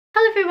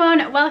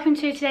everyone, welcome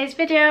to today's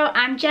video.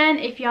 I'm Jen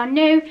if you're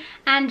new,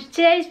 and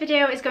today's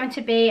video is going to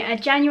be a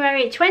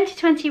January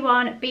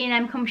 2021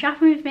 B&M come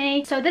shopping with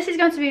me. So this is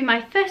going to be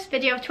my first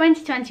video of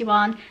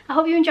 2021. I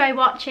hope you enjoy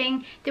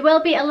watching. There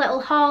will be a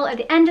little haul at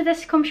the end of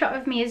this come shop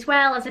with me as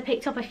well, as I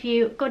picked up a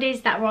few goodies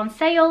that were on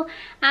sale,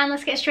 and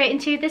let's get straight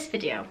into this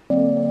video.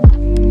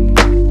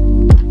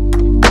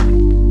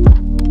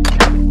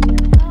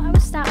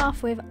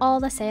 Off with all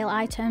the sale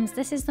items.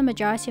 This is the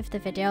majority of the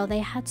video. They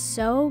had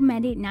so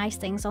many nice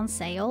things on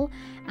sale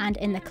and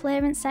in the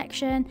clearance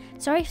section.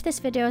 Sorry if this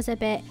video is a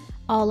bit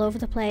all over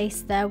the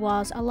place. There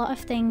was a lot of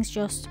things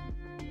just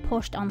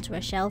pushed onto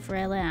a shelf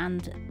really,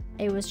 and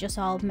it was just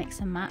all mixed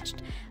and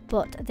matched,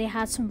 but they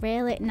had some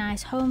really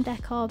nice home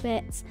decor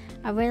bits.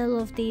 I really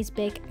love these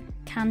big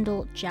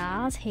candle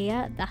jars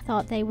here. I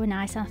thought they were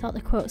nice, and I thought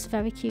the quotes were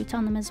very cute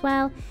on them as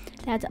well.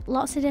 They had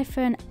lots of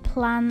different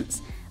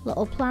plants,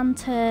 little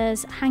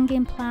planters,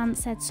 hanging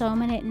plants. They had so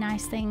many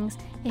nice things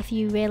if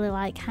you really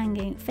like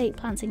hanging fake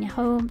plants in your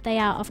home. They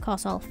are of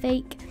course all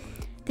fake.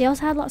 They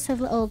also had lots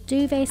of little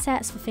duvet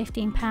sets for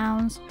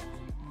 £15.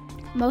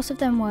 Most of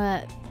them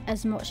were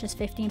as much as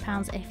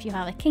 £15 if you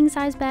have a king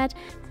size bed.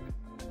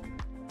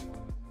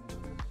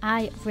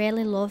 I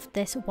really love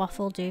this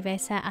waffle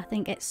duvet set. I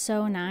think it's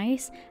so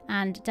nice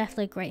and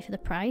definitely great for the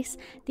price.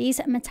 These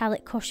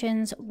metallic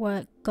cushions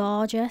were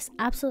gorgeous.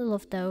 Absolutely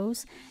love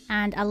those.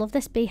 And I love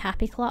this Be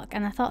Happy clock,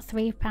 and I thought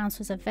 £3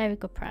 was a very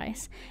good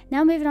price.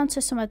 Now moving on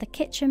to some of the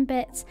kitchen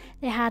bits.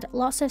 They had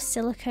lots of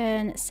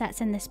silicone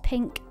sets in this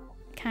pink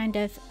kind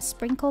of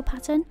sprinkle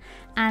pattern,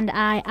 and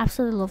I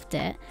absolutely loved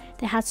it.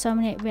 They had so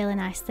many really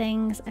nice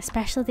things,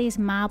 especially these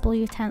marble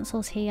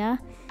utensils here.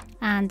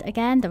 And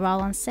again, they're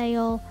all on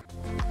sale.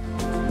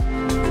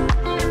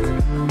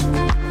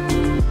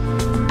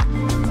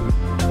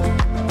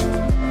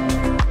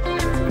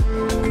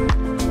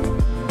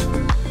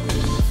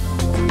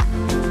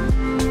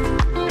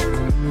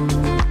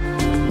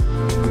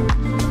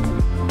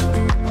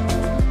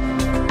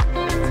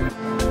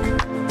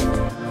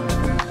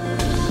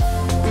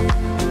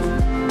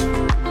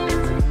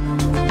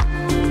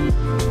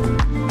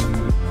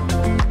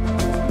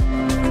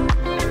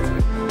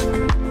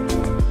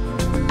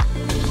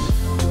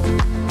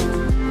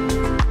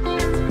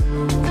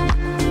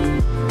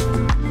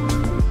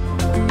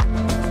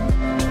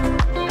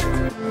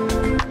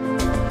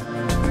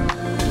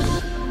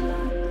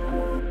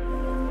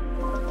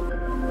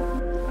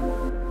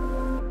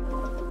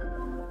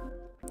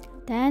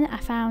 Then I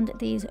found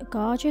these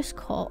gorgeous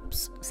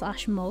cups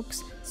slash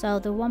mugs. So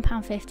the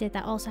 £1.50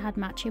 that also had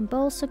matching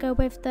bowls to go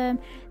with them.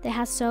 They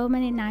had so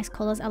many nice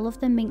colours. I love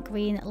the mint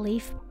green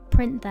leaf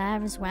print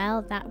there as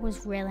well. That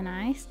was really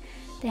nice.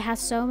 They had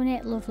so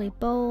many lovely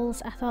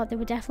bowls. I thought they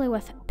were definitely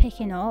worth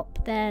picking up.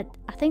 I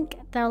think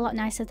they're a lot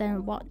nicer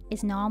than what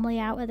is normally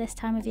out at this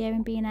time of year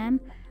in B&M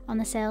on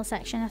the sale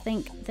section. I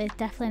think they're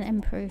definitely an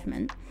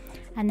improvement.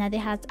 And then they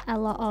had a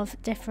lot of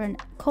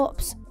different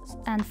cups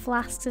and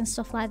flasks and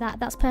stuff like that.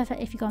 That's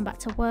perfect if you're going back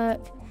to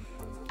work.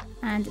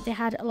 And they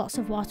had lots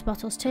of water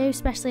bottles too,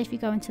 especially if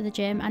you're going to the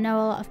gym. I know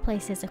a lot of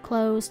places are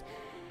closed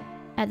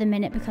at the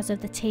minute because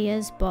of the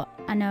tiers, but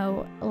I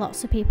know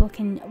lots of people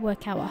can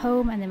work out at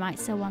home and they might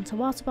still want a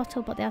water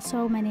bottle, but there are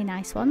so many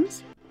nice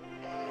ones.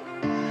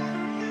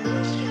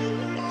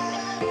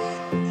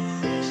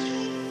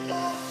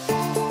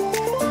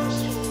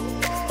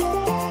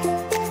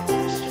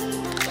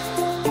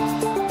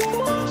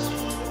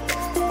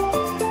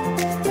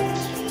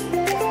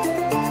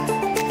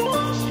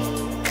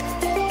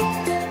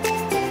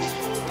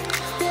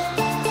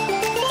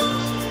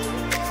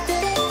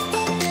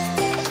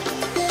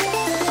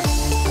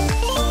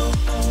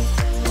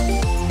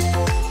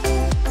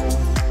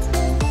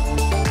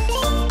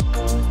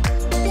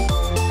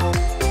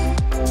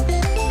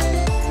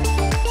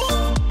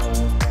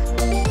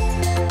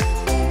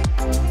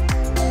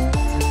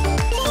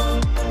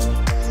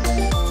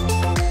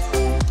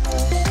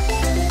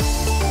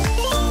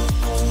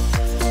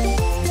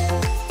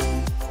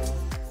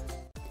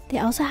 They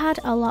also had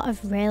a lot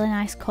of really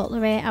nice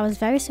cutlery. I was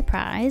very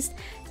surprised.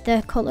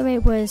 The cutlery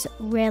was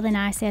really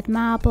nice. They had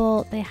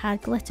marble, they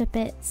had glitter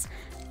bits.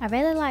 I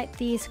really like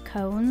these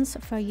cones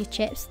for your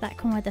chips that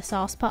come with the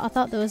sauce pot. I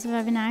thought those were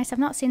very nice. I've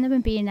not seen them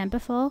in B&M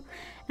before.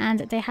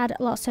 And they had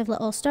lots of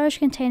little storage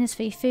containers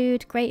for your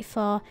food. Great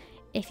for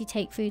if you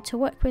take food to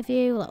work with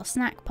you, little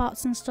snack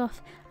pots and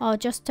stuff, or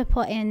just to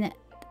put in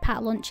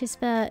packed lunches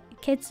for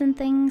kids and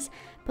things.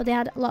 But they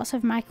had lots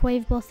of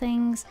microwavable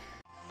things.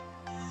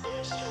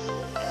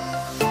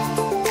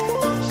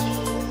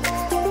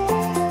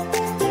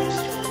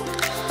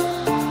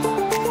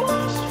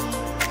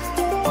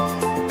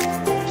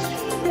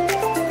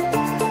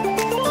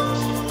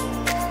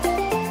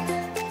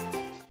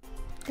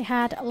 They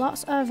had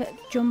lots of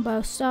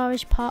jumbo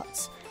storage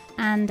pots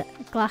and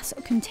glass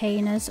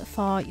containers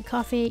for your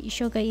coffee, your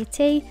sugar, your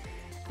tea,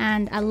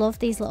 and I love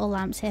these little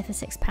lamps here for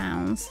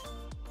 £6.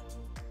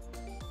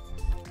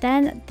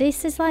 Then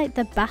this is like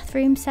the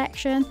bathroom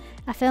section.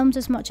 I filmed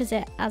as much as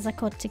I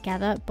could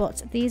together,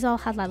 but these all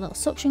had like little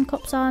suction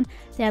cups on.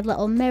 They had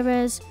little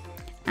mirrors,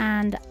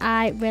 and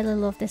I really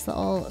love this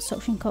little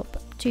suction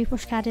cup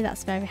toothbrush caddy.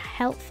 That's very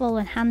helpful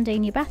and handy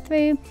in your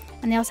bathroom.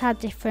 And they also had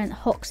different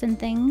hooks and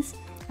things.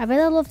 I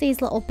really love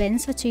these little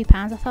bins for £2.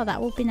 I thought that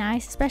would be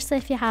nice, especially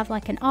if you have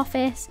like an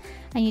office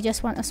and you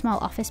just want a small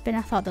office bin.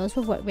 I thought those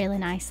would work really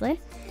nicely.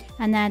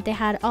 And then they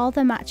had all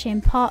the matching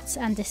pots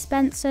and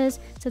dispensers.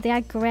 So they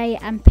had grey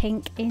and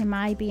pink in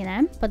my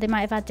B&M, but they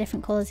might have had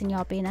different colours in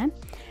your B&M.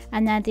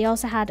 And then they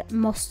also had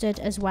mustard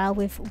as well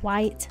with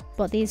white,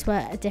 but these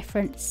were a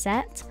different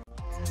set.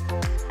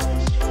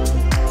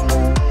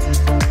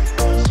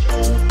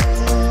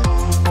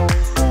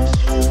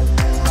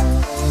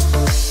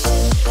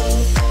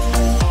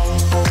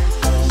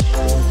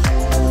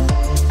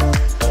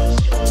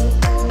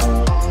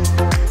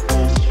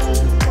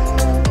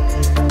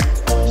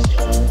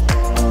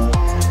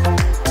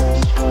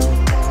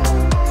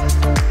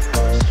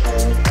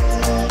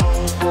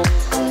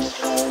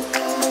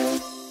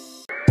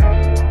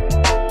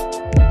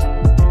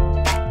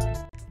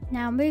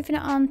 Moving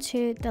on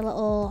to the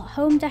little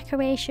home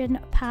decoration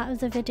part of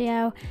the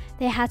video,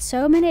 they had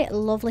so many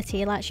lovely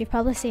tea lights. You've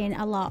probably seen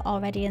a lot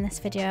already in this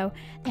video.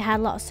 They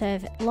had lots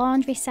of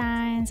laundry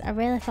signs. I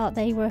really thought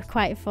they were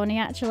quite funny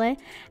actually,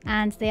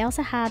 and they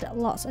also had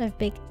lots of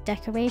big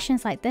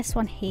decorations like this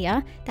one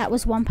here. That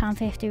was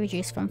 £1.50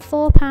 reduced from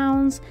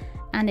 £4,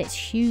 and it's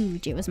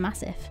huge. It was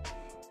massive.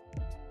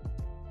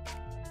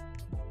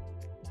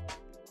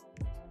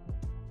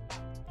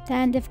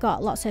 Then they've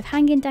got lots of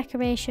hanging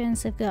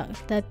decorations. They've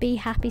got the Be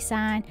Happy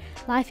sign,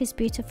 Life is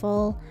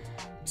Beautiful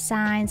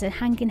signs, and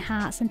hanging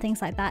hearts and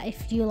things like that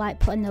if you like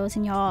putting those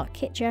in your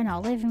kitchen or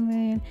living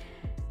room.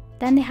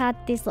 Then they had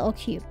these little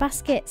cute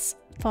baskets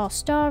for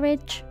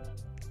storage.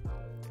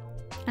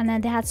 And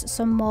then they had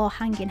some more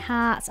hanging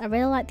hearts. I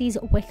really like these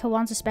wicker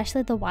ones,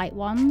 especially the white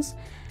ones.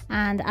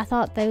 And I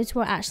thought those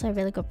were actually a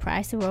really good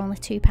price. They were only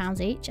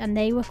 £2 each, and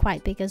they were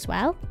quite big as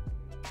well.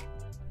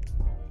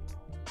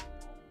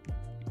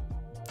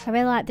 I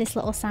really like this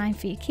little sign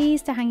for your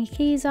keys to hang your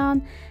keys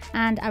on,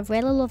 and I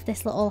really love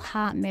this little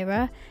heart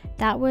mirror.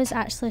 That was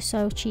actually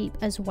so cheap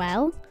as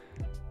well,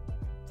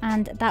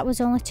 and that was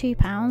only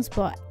 £2,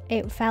 but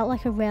it felt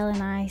like a really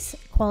nice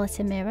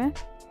quality mirror.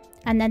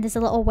 And then there's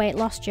a little weight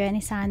loss journey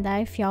sign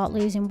there if you're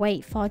losing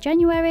weight for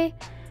January.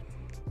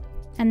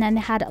 And then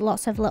they had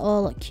lots of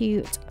little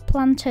cute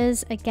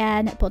planters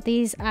again, but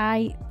these,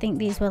 I think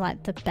these were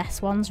like the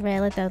best ones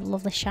really, the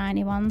lovely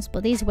shiny ones.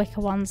 But these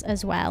wicker ones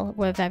as well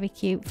were very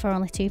cute for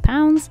only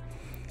 £2.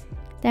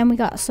 Then we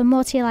got some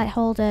more tea light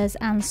holders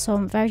and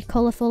some very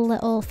colourful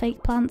little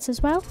fake plants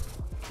as well.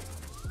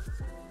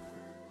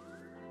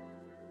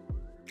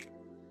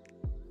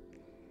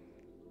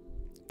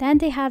 Then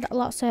they had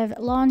lots of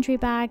laundry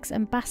bags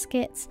and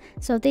baskets.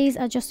 So these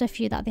are just a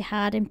few that they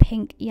had in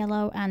pink,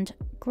 yellow and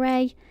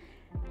grey.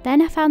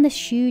 Then I found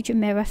this huge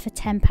mirror for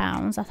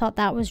 £10. I thought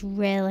that was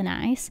really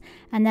nice.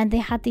 And then they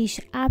had these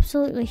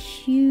absolutely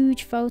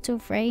huge photo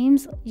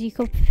frames. You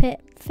could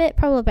fit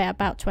probably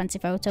about 20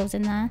 photos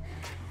in there.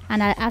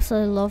 And I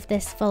absolutely love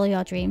this Follow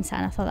Your Dream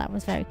sign. I thought that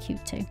was very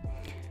cute too.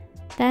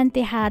 Then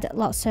they had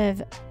lots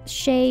of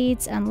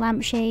shades and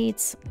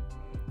lampshades.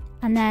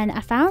 And then I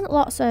found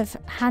lots of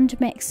hand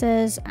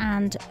mixers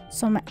and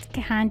some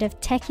kind of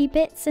techie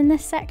bits in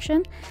this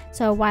section.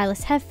 So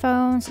wireless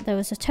headphones, there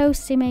was a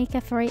toasty maker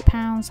for £8.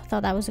 I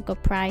thought that was a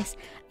good price.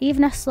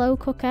 Even a slow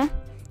cooker.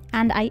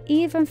 And I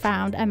even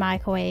found a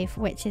microwave,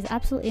 which is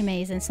absolutely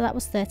amazing. So that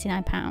was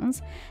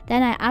 £39.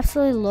 Then I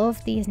absolutely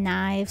love these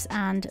knives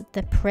and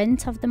the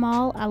print of them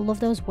all. I love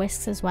those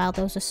whisks as well.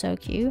 Those are so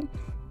cute.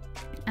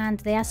 And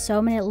they have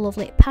so many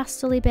lovely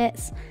pastel-y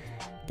bits.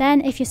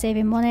 Then if you're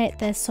saving money,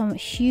 there's some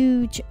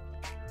huge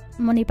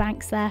money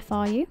banks there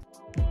for you.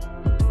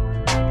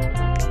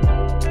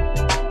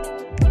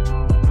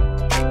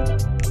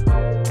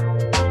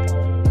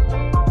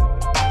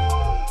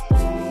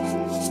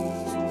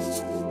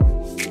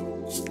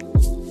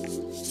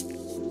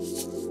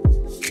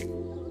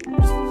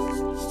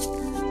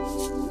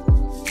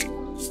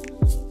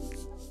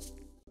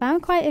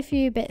 Found quite a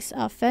few bits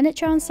of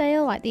furniture on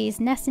sale, like these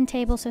nesting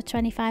tables for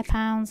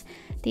 £25,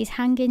 these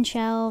hanging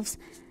shelves,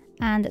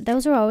 and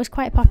those are always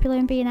quite popular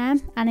in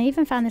B&M. And I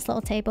even found this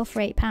little table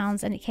for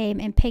 £8 and it came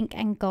in pink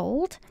and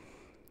gold.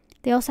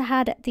 They also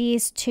had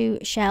these two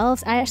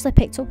shelves. I actually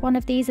picked up one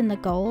of these in the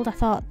gold. I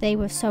thought they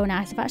were so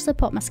nice. I've actually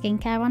put my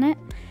skincare on it.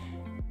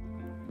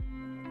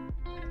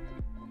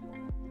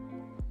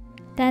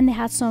 Then they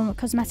had some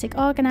cosmetic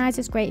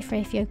organisers, great for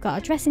if you've got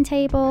a dressing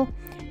table.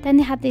 Then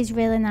they had these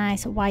really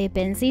nice wire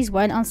bins. These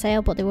weren't on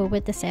sale, but they were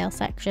with the sale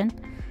section.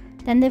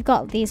 Then they've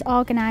got these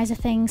organiser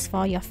things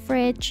for your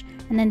fridge,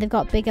 and then they've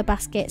got bigger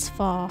baskets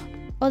for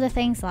other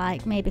things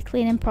like maybe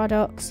cleaning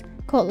products,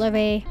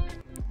 cutlery.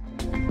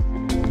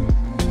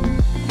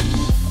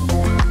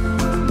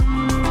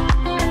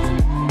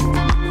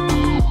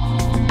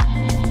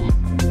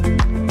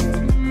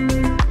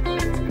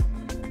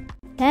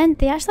 Then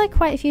they actually had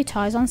quite a few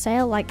toys on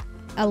sale, like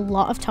a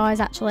lot of toys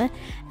actually,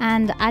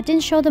 and I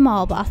didn't show them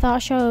all, but I thought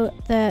I'd show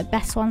the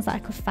best ones that I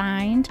could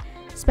find,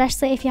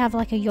 especially if you have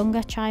like a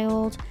younger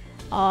child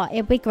or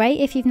it'd be great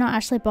if you've not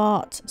actually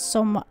bought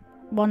someone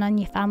in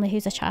your family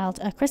who's a child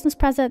a Christmas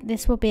present.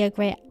 This would be a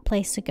great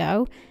place to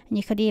go, and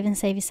you could even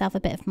save yourself a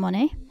bit of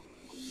money.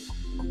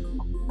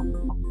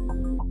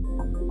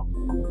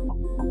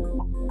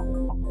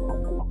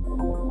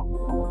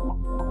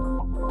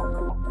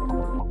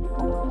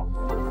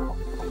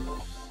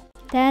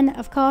 Then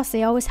of course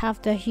they always have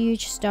the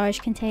huge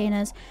storage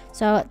containers,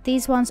 so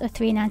these ones are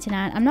 $3.99.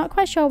 I'm not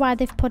quite sure why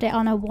they've put it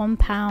on a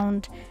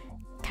 £1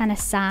 kind of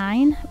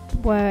sign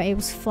where it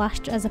was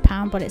flashed as a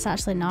pound, but it's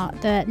actually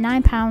not. The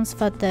 £9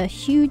 for the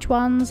huge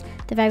ones,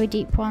 the very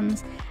deep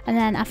ones. And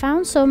then I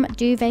found some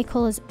duvet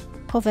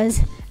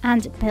covers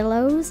and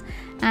pillows,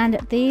 and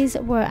these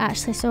were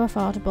actually so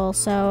affordable,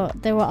 so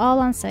they were all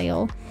on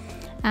sale.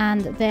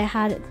 And they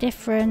had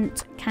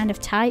different kind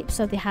of types,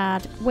 so they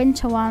had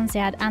winter ones, they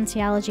had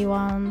anti-allergy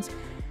ones.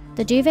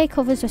 The duvet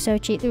covers were so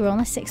cheap, they were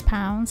only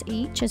 £6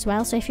 each as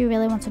well, so if you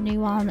really want a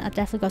new one, I'd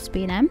definitely go to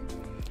B&M.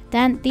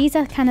 Then these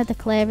are kind of the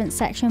clearance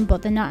section,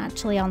 but they're not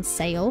actually on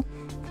sale.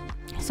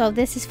 So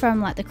this is from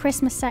like the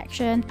Christmas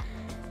section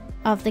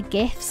of the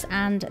gifts,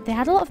 and they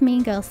had a lot of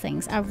Mean Girls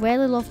things. I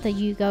really loved the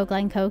You Go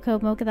Glen Coco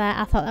mug there.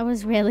 I thought that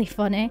was really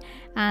funny,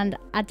 and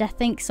I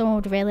think someone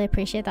would really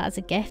appreciate that as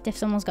a gift if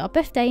someone's got a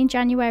birthday in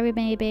January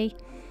maybe.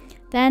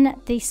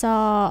 Then they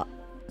saw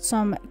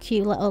some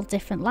cute little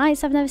different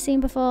lights I've never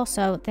seen before,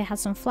 so they had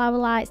some flower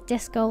lights,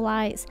 disco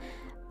lights,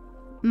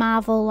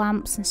 Marvel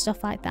lamps and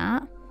stuff like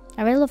that.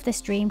 I really love this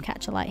dream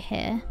catcher light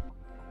here.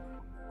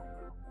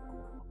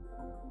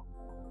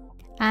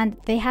 And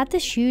they had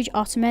this huge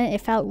ottoman.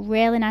 It felt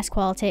really nice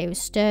quality, it was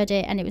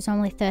sturdy, and it was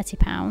only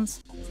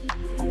 £30.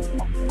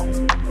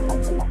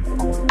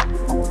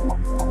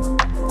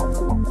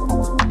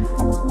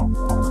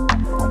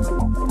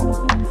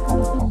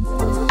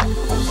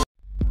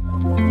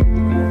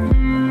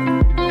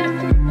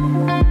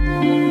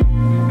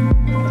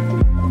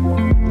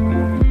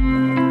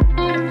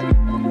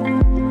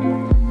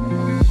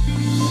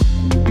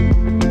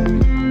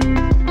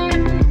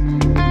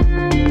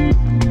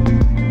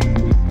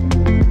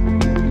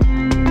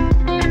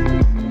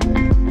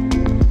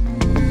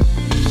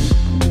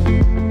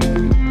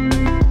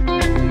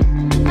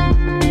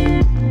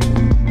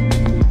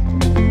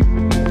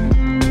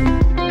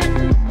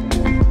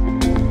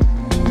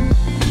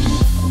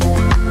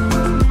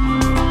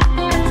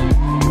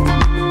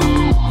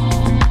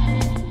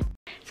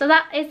 So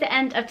that is the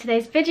end of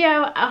today's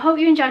video. I hope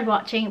you enjoyed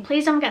watching.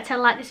 Please don't forget to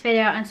like this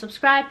video and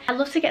subscribe. I'd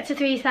love to get to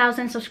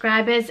 3,000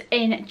 subscribers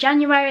in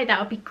January. That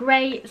would be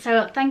great.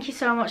 So thank you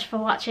so much for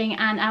watching,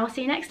 and I will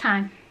see you next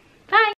time. Bye!